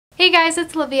Hey guys,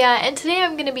 it's Olivia, and today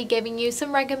I'm going to be giving you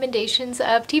some recommendations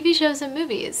of TV shows and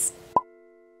movies.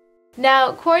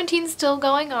 Now, quarantine's still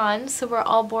going on, so we're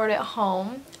all bored at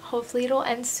home. Hopefully it'll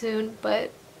end soon,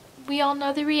 but we all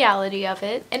know the reality of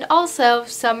it. And also,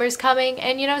 summer's coming,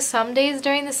 and some days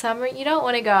during the summer you don't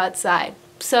want to go outside.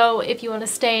 So if you want to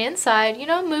stay inside,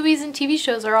 movies and TV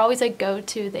shows are always a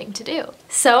go-to thing to do.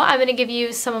 So I'm going to give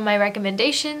you some of my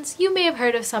recommendations. You may have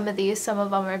heard of some of these. Some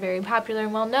of them are very popular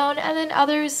and well-known, and then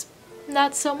others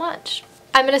not so much.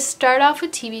 I'm going to start off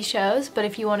with TV shows, but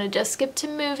if you want to just skip to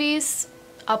movies,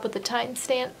 I'll put the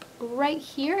timestamp right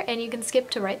here and you can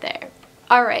skip to right there.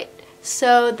 Alright,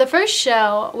 so the first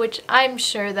show, which I'm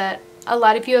sure that a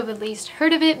lot of you have at least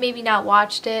heard of it, maybe not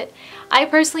watched it. I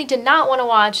personally did not want to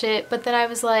watch it, but then I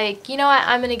was like, you know what,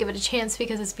 I'm going to give it a chance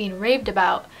because it's being raved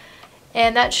about.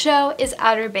 And that show is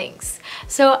Outer Banks.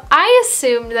 So I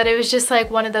assumed that it was just like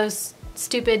one of those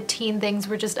stupid teen things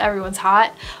where just everyone's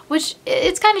hot, which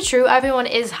it's kind of true, everyone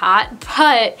is hot,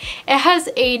 but it has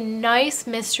a nice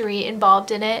mystery involved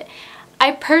in it.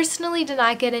 I personally did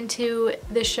not get into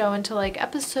the show until like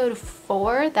episode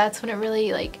 4. That's when it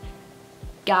really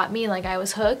got me, I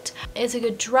was hooked. It's a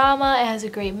good drama, it has a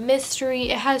great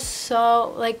mystery, it has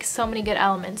so many good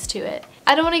elements to it.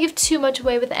 I don't want to give too much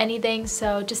away with anything,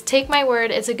 so just take my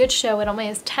word, it's a good show. It only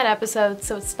has 10 episodes,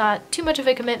 so it's not too much of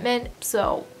a commitment,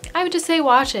 so I would just say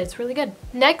watch it, it's really good.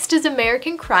 Next is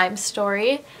American Crime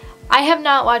Story. I have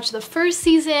not watched the first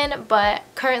season, but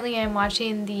currently I'm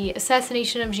watching the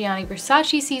Assassination of Gianni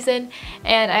Versace season,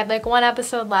 and I have one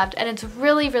episode left, and it's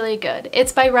really, really good.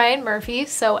 It's by Ryan Murphy,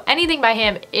 so anything by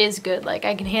him is good. I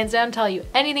can hands down tell you,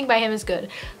 anything by him is good.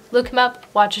 Look him up,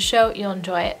 watch a show, you'll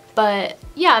enjoy it. But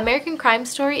yeah, American Crime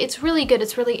Story, it's really good.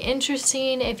 It's really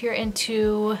interesting if you're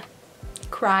into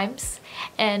crimes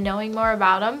and knowing more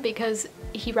about them, because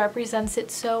he represents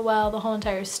it so well, the whole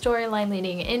entire storyline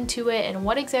leading into it and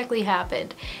what exactly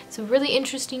happened. It's a really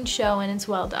interesting show and it's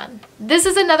well done. This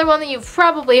is another one that you've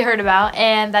probably heard about,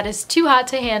 and that is Too Hot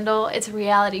to Handle. It's a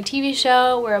reality TV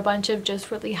show where a bunch of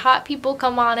just really hot people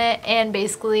come on it, and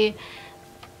basically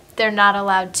they're not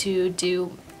allowed to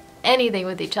do anything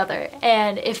with each other,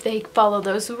 and if they follow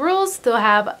those rules they'll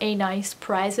have a nice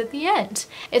prize at the end.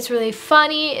 It's really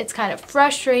funny, it's kind of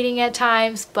frustrating at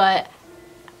times, but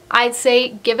I'd say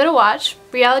give it a watch.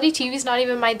 Reality TV is not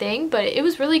even my thing, but it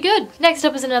was really good. Next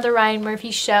up is another Ryan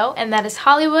Murphy show, and that is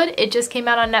Hollywood. It just came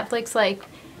out on Netflix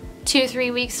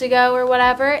 2-3 weeks ago or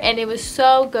whatever, and it was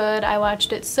so good. I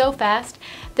watched it so fast.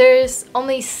 There's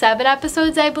only 7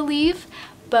 episodes, I believe,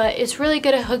 but it's really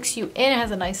good. It hooks you in. It has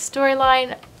a nice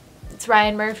storyline. It's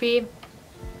Ryan Murphy.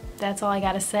 That's all I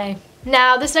gotta say.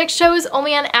 Now, this next show is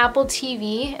only on Apple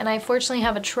TV, and I fortunately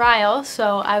have a trial,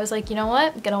 so I was like, you know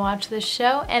what, I'm gonna watch this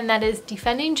show, and that is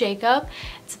Defending Jacob.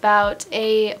 It's about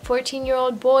a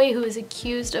 14-year-old boy who is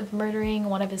accused of murdering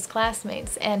one of his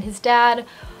classmates, and his dad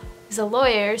is a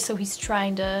lawyer, so he's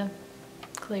trying to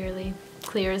clear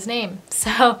his name.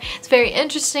 So it's very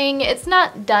interesting. It's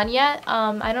not done yet.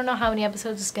 I don't know how many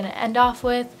episodes it's gonna end off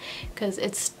with, because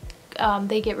it's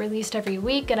they get released every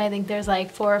week, and I think there's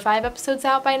 4 or 5 episodes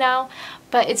out by now,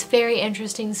 but it's very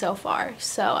interesting so far,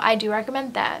 so I do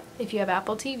recommend that if you have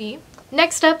Apple TV.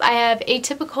 Next up, I have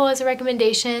Atypical as a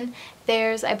recommendation.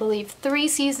 There's, I believe, 3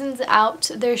 seasons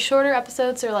out. Their shorter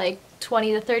episodes are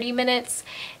 20 to 30 minutes.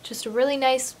 Just a really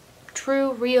nice,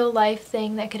 true, real life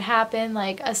thing that could happen.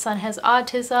 A son has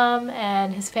autism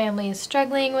and his family is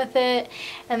struggling with it,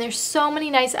 and there's so many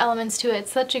nice elements to it.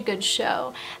 It's such a good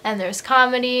show, and there's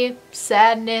comedy,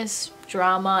 sadness,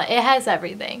 drama. It has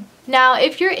everything. Now,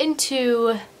 if you're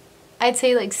into, I'd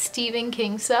say Stephen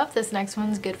King stuff, this next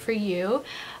one's good for you.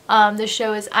 The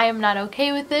show is I Am Not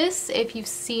Okay With This. If you've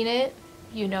seen it,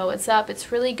 you know what's up. It's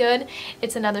really good.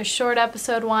 It's another short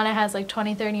episode one. It has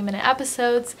 20-30 minute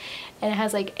episodes, and it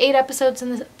has 8 episodes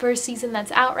in the first season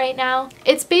that's out right now.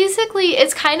 It's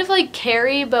kind of like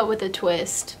Carrie but with a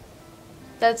twist.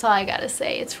 That's all I gotta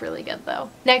say. It's really good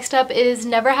though. Next up is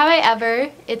Never Have I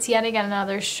Ever. It's yet again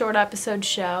another short episode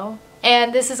show,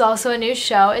 and this is also a new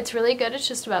show. It's really good. It's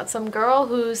just about some girl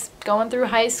who's going through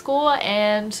high school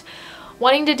and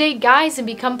wanting to date guys and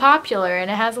become popular, and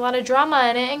it has a lot of drama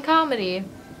in it and comedy.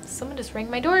 Someone just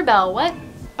rang my doorbell. What?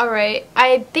 Alright,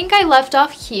 I think I left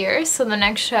off here, so the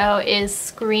next show is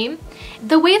Scream.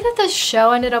 The way that this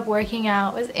show ended up working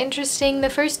out was interesting. The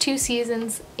first 2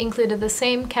 seasons included the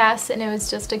same cast, and it was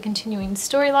just a continuing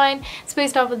storyline. It's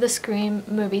based off of the Scream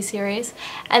movie series.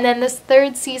 And then this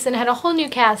 3rd season had a whole new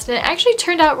cast, and it actually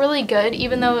turned out really good,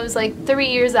 even though it was 3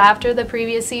 years after the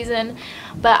previous season.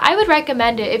 But I would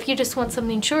recommend it. If you just want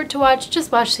something short to watch,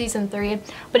 just watch season 3.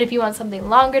 But if you want something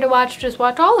longer to watch, just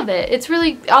watch all of it. It's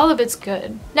really, all of it's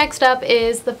good. Next up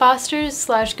is The Fosters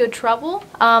slash Good Trouble.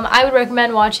 I would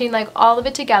recommend watching like all of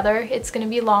it together. It's going to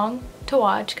be long to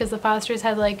watch because The Fosters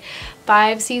has like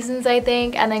 5 seasons, I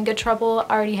think, and then Good Trouble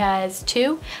already has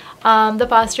 2. The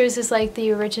Fosters is like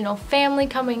the original family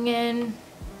coming in,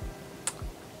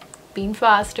 being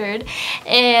fostered,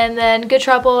 and then Good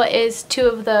Trouble is 2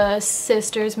 of the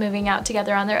sisters moving out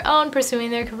together on their own,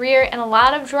 pursuing their career, and a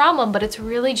lot of drama, but it's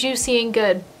really juicy and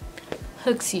good.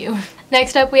 Hooks you.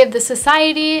 Next up we have The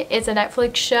Society. It's a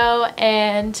Netflix show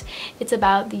and it's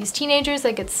about these teenagers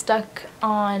that get stuck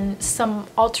on some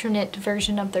alternate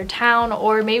version of their town,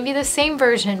 or maybe the same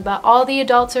version, but all the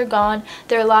adults are gone,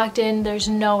 they're locked in, there's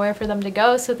nowhere for them to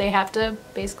go, so they have to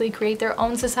basically create their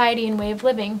own society and way of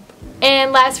living.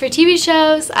 And last for TV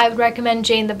shows, I would recommend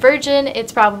Jane the Virgin.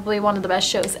 It's probably one of the best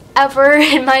shows ever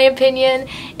in my opinion.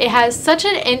 It has such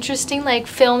an interesting like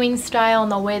filming style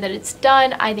and the way that it's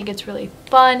done. I think it's really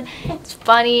fun, it's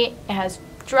funny, it has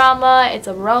drama, it's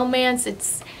a romance,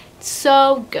 it's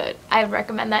so good. I would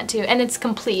recommend that too, and it's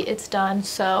complete, it's done,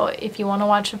 so if you want to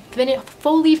watch a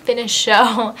fully finished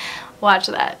show, watch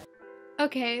that.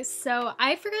 Okay, so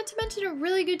I forgot to mention a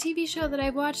really good TV show that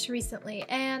I've watched recently,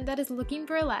 and that is Looking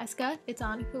for Alaska. It's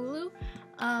on Hulu.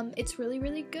 It's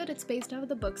really good. It's based off of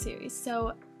the book series,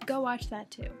 so go watch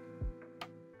that too.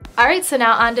 Alright, so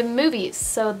now on to movies.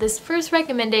 So this first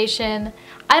recommendation,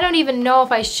 I don't even know if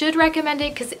I should recommend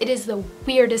it because it is the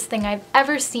weirdest thing I've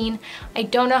ever seen. I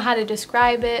don't know how to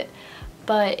describe it,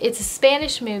 but it's a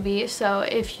Spanish movie, so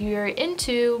if you're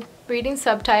into reading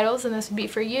subtitles, then this would be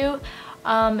for you.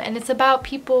 And it's about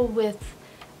people with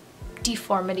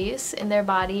deformities in their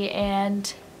body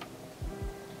and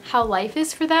how life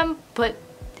is for them, but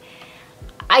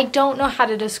I don't know how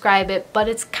to describe it, but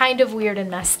it's kind of weird and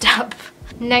messed up.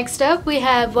 Next up we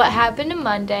have What Happened on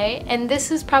Monday, and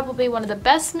this is probably one of the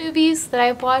best movies that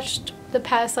I've watched the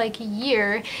past like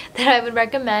year that I would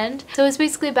recommend. So it's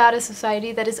basically about a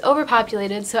society that is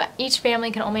overpopulated, so each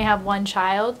family can only have 1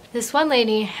 child. This one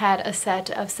lady had a set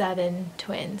of 7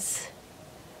 twins.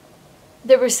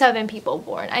 There were 7 people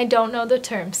born. I don't know the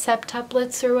term,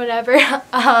 septuplets or whatever.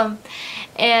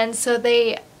 And so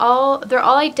they're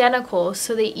all identical,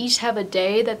 so they each have a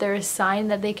day that they're assigned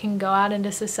that they can go out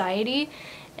into society,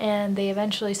 and they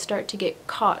eventually start to get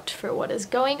caught for what is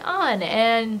going on,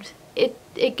 and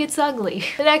it gets ugly.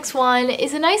 The next one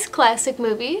is a nice classic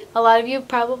movie. A lot of you have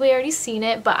probably already seen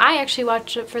it, but I actually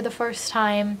watched it for the first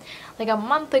time like a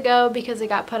month ago because it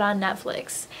got put on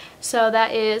Netflix. So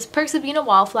that is Perks of Being a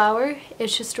Wallflower.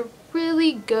 It's just a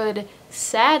really good,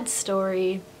 sad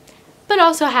story, but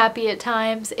also happy at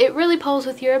times. It really pulls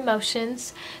with your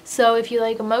emotions, so if you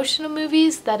like emotional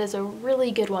movies, that is a really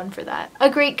good one for that. A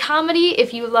great comedy,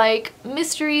 if you like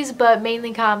mysteries, but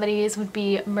mainly comedies, would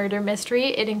be Murder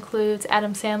Mystery. It includes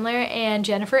Adam Sandler and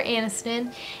Jennifer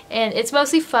Aniston, and it's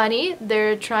mostly funny.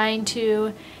 They're trying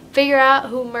to figure out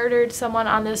who murdered someone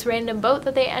on this random boat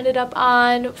that they ended up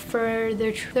on for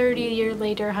their 30-year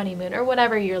later honeymoon, or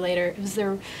whatever year later. It was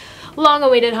their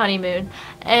long-awaited honeymoon,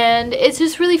 and it's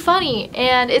just really funny,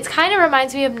 and it kind of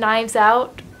reminds me of Knives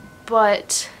Out,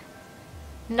 but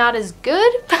not as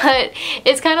good, but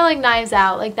it's kind of like Knives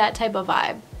Out, like that type of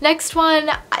vibe. Next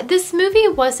one, this movie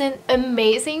wasn't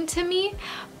amazing to me,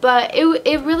 but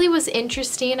it really was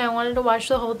interesting. I wanted to watch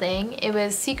the whole thing. It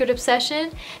was Secret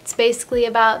Obsession. It's basically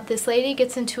about this lady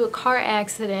gets into a car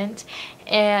accident,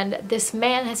 and this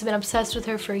man has been obsessed with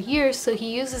her for years, so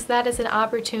he uses that as an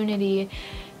opportunity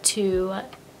to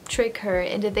trick her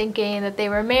into thinking that they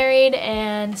were married,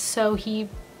 and so he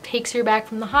takes her back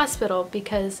from the hospital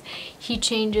because he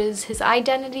changes his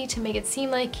identity to make it seem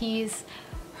like he's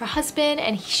her husband,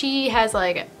 and she has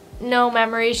like no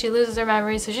memory. She loses her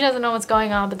memory, so she doesn't know what's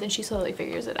going on, but then she slowly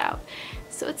figures it out.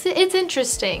 So it's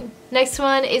interesting. Next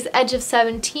one is Edge of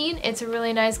 17. It's a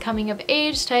really nice coming of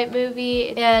age type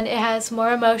movie, and it has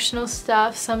more emotional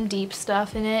stuff, some deep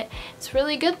stuff in it. It's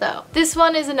really good though. This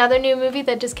one is another new movie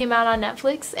that just came out on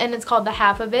Netflix, and it's called The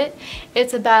Half of It.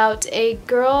 It's about a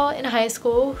girl in high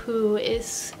school who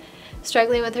is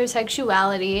struggling with her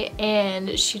sexuality,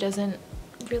 and she doesn't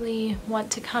really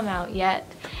want to come out yet.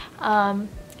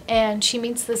 And she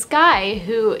meets this guy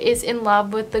who is in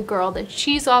love with the girl that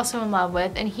she's also in love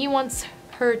with, and he wants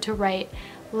her to write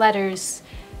letters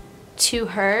to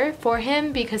her for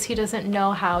him because he doesn't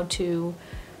know how to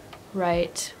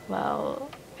write. Well,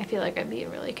 I feel like I'm being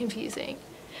really confusing.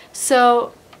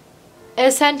 So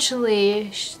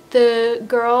essentially, the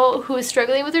girl who is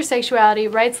struggling with her sexuality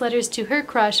writes letters to her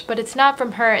crush, but it's not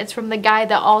from her, it's from the guy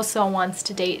that also wants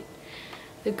to date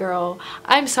the girl.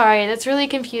 I'm sorry, that's really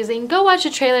confusing. Go watch the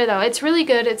trailer though. It's really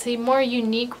good. It's a more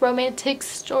unique romantic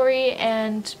story,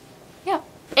 and yeah.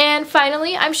 And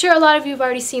finally, I'm sure a lot of you have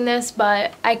already seen this,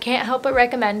 but I can't help but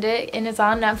recommend it, and it's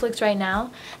on Netflix right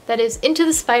now. That is Into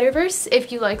the Spider-Verse.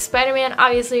 If you like Spider-Man,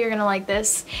 obviously you're gonna like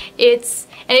this.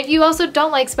 And if you also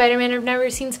don't like Spider-Man or have never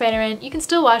seen Spider-Man, you can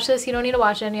still watch this. You don't need to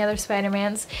watch any other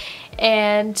Spider-Mans,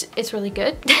 and it's really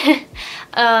good.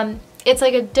 It's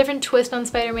like a different twist on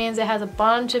Spider-Mans. It has a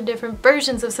bunch of different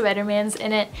versions of Spider-Mans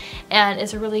in it, and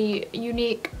it's a really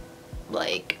unique,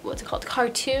 like, what's it called,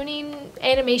 cartooning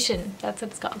animation, that's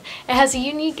what it's called. It has a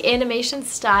unique animation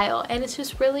style, and it's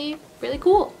just really, really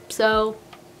cool. So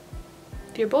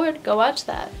if you're bored, go watch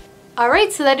that.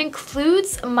 Alright, so that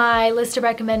includes my list of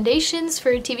recommendations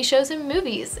for TV shows and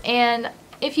movies, and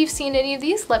if you've seen any of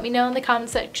these, let me know in the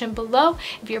comment section below.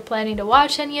 If you're planning to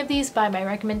watch any of these by my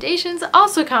recommendations,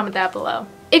 also comment that below.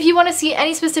 If you want to see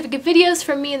any specific videos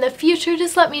from me in the future,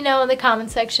 just let me know in the comment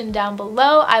section down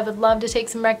below. I would love to take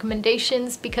some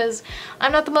recommendations because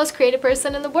I'm not the most creative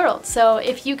person in the world. So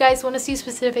if you guys want to see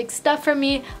specific stuff from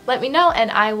me, let me know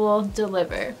and I will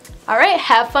deliver. Alright,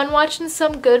 have fun watching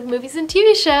some good movies and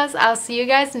TV shows. I'll see you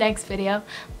guys next video.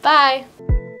 Bye!